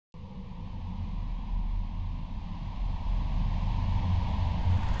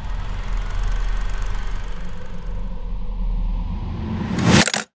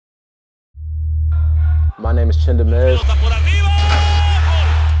is Chimdum Mez.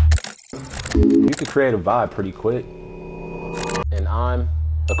 You can create a vibe pretty quick, and I'm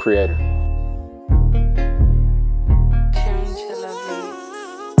a creator.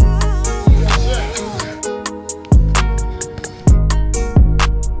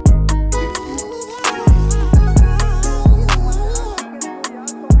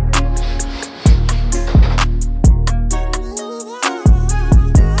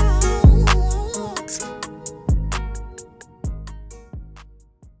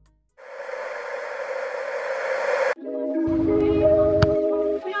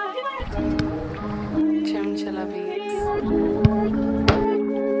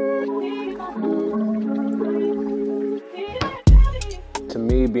 To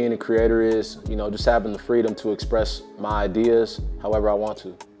me, being a creator is, just having the freedom to express my ideas however I want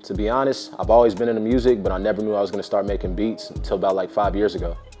to. To be honest, I've always been into music, but I never knew I was gonna start making beats until about like 5 years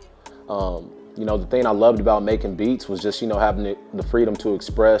ago. The thing I loved about making beats was just, having the freedom to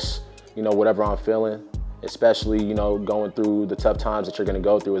express, whatever I'm feeling, especially, going through the tough times that you're gonna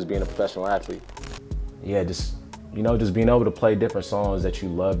go through as being a professional athlete. Yeah, just being able to play different songs that you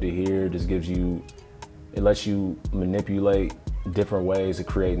love to hear just it lets you manipulate different ways of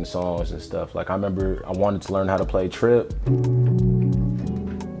creating songs and stuff. Like I remember I wanted to learn how to play Trip. You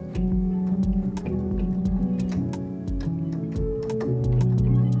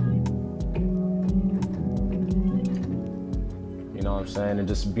know what I'm saying? And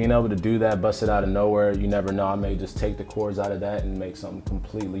just being able to do that, bust it out of nowhere, you never know, I may just take the chords out of that and make something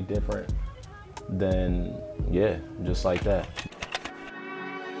completely different. Then, yeah, just like that.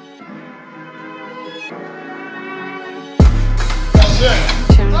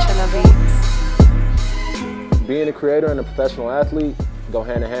 ChimchillaBeats. Being a creator and a professional athlete go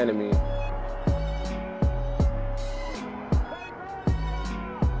hand in hand to me.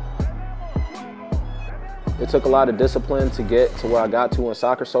 It took a lot of discipline to get to where I got to in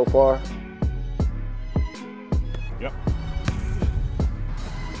soccer so far. Yep.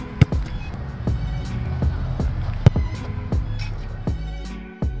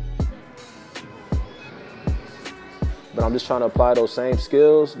 But I'm just trying to apply those same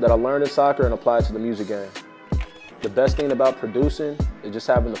skills that I learned in soccer and apply it to the music game. The best thing about producing is just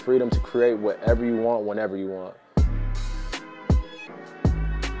having the freedom to create whatever you want, whenever you want.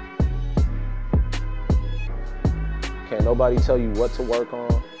 Can't nobody tell you what to work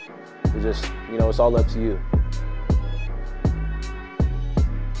on. It's just, it's all up to you.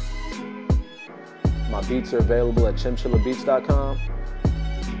 My beats are available at ChimchillaBeats.com.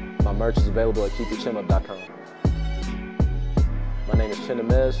 My merch is available at KeepItChimUp.com. My name is Chimdum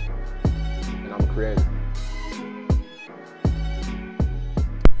Mez, and I'm a creator.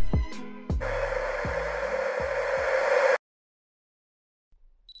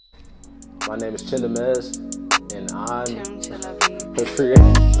 My name is Chimdum Mez, and I'm a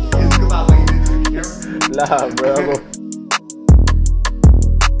creator. Nah, bro.